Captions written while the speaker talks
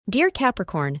Dear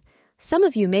Capricorn, some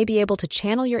of you may be able to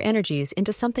channel your energies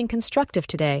into something constructive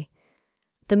today.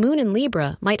 The moon in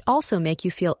Libra might also make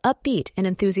you feel upbeat and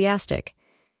enthusiastic.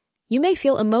 You may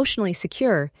feel emotionally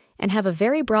secure and have a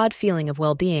very broad feeling of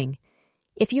well-being.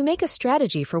 If you make a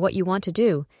strategy for what you want to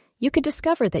do, you could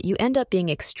discover that you end up being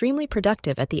extremely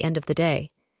productive at the end of the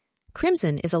day.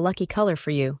 Crimson is a lucky color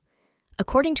for you.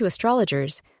 According to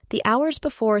astrologers, the hours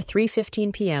before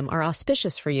 3:15 p.m. are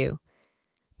auspicious for you.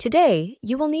 Today,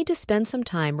 you will need to spend some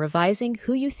time revising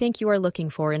who you think you are looking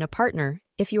for in a partner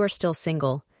if you are still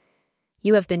single.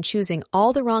 You have been choosing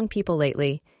all the wrong people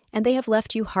lately, and they have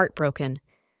left you heartbroken.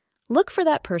 Look for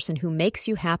that person who makes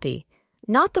you happy,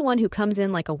 not the one who comes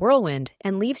in like a whirlwind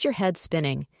and leaves your head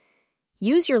spinning.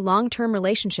 Use your long-term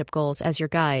relationship goals as your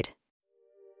guide.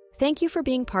 Thank you for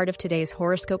being part of today's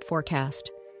horoscope forecast.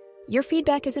 Your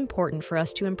feedback is important for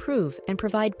us to improve and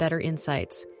provide better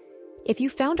insights. If you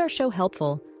found our show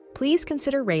helpful, please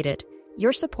consider rate it.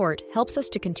 Your support helps us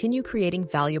to continue creating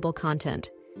valuable content.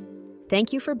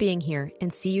 Thank you for being here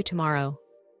and see you tomorrow.